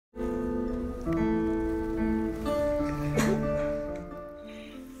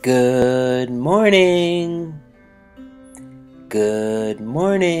Good morning. Good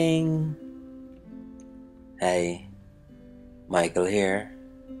morning. Hi, Michael here.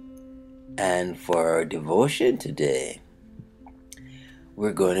 And for our devotion today,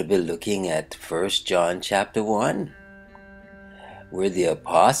 we're going to be looking at 1 John chapter 1, where the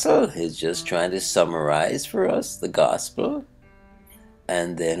apostle is just trying to summarize for us the gospel.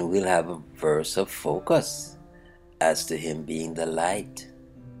 And then we'll have a verse of focus as to him being the light.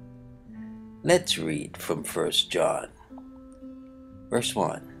 Let's read from 1 John, verse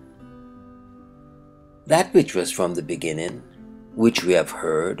 1. That which was from the beginning, which we have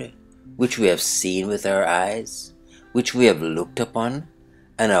heard, which we have seen with our eyes, which we have looked upon,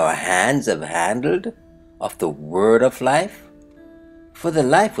 and our hands have handled, of the word of life. For the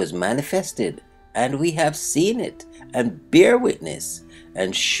life was manifested, and we have seen it, and bear witness,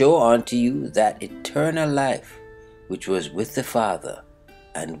 and show unto you that eternal life, which was with the Father,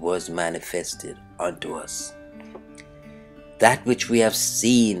 and was manifested unto us. That which we have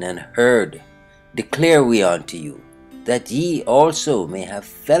seen and heard, declare we unto you, that ye also may have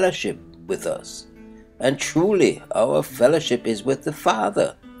fellowship with us. And truly our fellowship is with the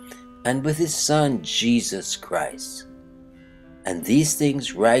Father, and with his Son Jesus Christ. And these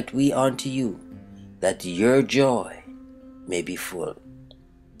things write we unto you, that your joy may be full.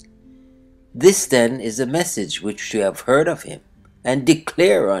 This then is the message which we have heard of him, and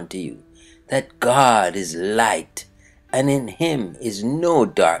declare unto you, that God is light, and in him is no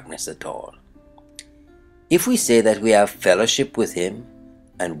darkness at all. If we say that we have fellowship with him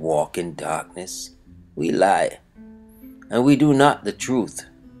and walk in darkness, we lie, and we do not the truth.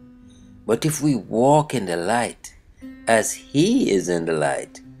 But if we walk in the light, as he is in the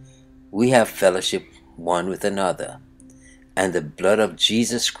light, we have fellowship one with another, and the blood of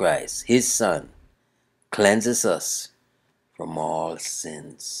Jesus Christ, his Son, cleanses us from all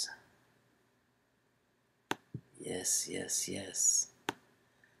sins. Yes.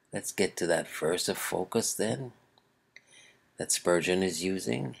 Let's get to that verse of focus then that Spurgeon is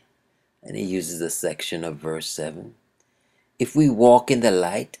using. And he uses a section of verse 7. If we walk in the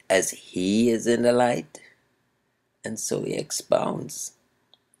light as he is in the light. And so he expounds.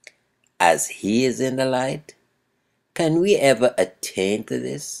 As he is in the light, can we ever attain to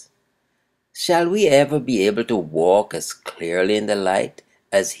this? Shall we ever be able to walk as clearly in the light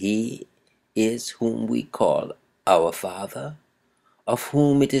as he is whom we call our Father, of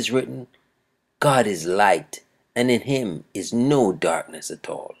whom it is written, God is light, and in him is no darkness at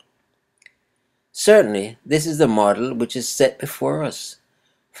all? Certainly, this is the model which is set before us.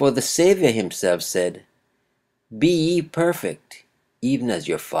 For the Savior himself said, Be ye perfect, even as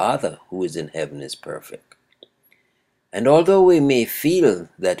your Father who is in heaven is perfect. And although we may feel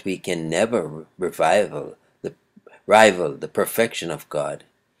that we can never rival the perfection of God,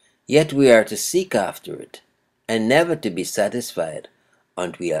 yet we are to seek after it, and never to be satisfied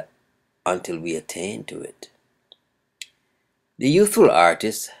until we attain to it. The youthful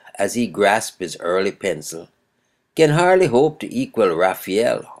artist, as he grasps his early pencil, can hardly hope to equal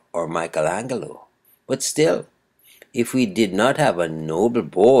Raphael or Michelangelo. But still, if we did not have a noble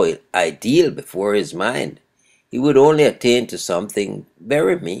boy ideal before his mind, he would only attain to something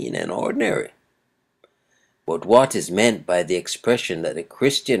very mean and ordinary. But what is meant by the expression that a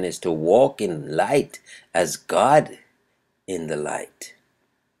Christian is to walk in light as God in the light?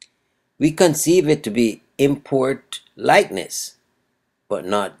 We conceive it to be import likeness, but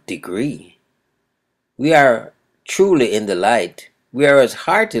not degree. We are truly in the light. We are as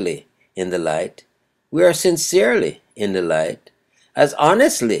heartily in the light. We are sincerely in the light, as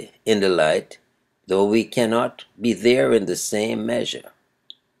honestly in the light, though we cannot be there in the same measure.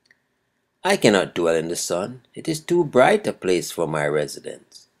 I cannot dwell in the sun. It is too bright a place for my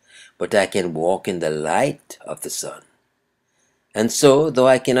residence. But I can walk in the light of the sun. And so, though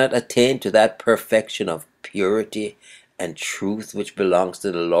I cannot attain to that perfection of purity and truth which belongs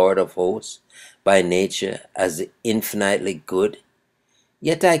to the Lord of hosts by nature as the infinitely good,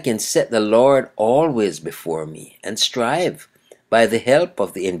 yet I can set the Lord always before me and strive, by the help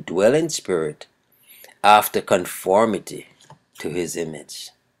of the indwelling Spirit, after conformity to his image.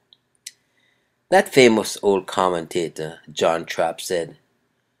 That famous old commentator, John Trapp, said,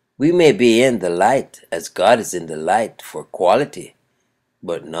 We may be in the light as God is in the light for quality,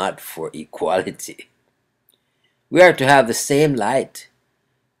 but not for equality. We are to have the same light,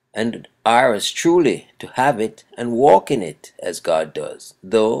 and are as truly to have it and walk in it as God does,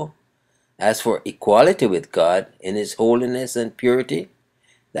 though, as for equality with God in his holiness and purity,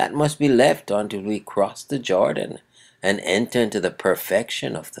 that must be left until we cross the Jordan and enter into the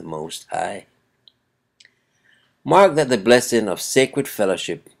perfection of the Most High. Mark that the blessing of sacred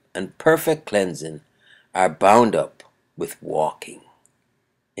fellowship and perfect cleansing are bound up with walking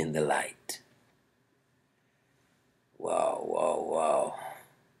in the light. Wow, wow, wow.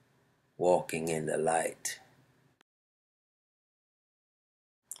 Walking in the light.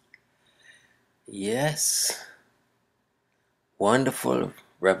 Yes. Wonderful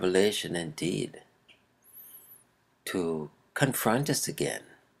revelation indeed to confront us again.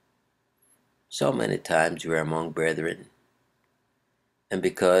 So many times we're among brethren, and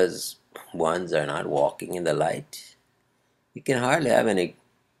because ones are not walking in the light, you can hardly have any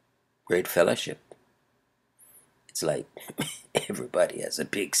great fellowship. It's like everybody has a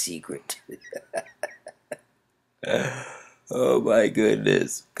big secret. Oh my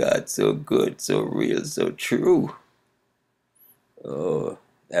goodness, God's so good, so real, so true. Oh,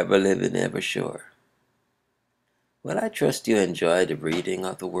 ever living, ever sure. Well, I trust you enjoyed the reading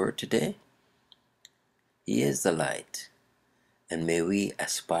of the Word today. He is the light, and may we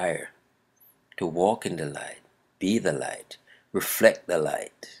aspire to walk in the light, be the light, reflect the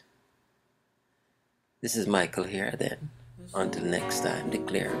light. This is Michael here then. Until next time,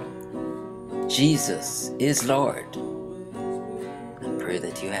 declaring Jesus is Lord. And pray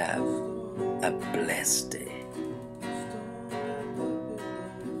that you have a blessed day.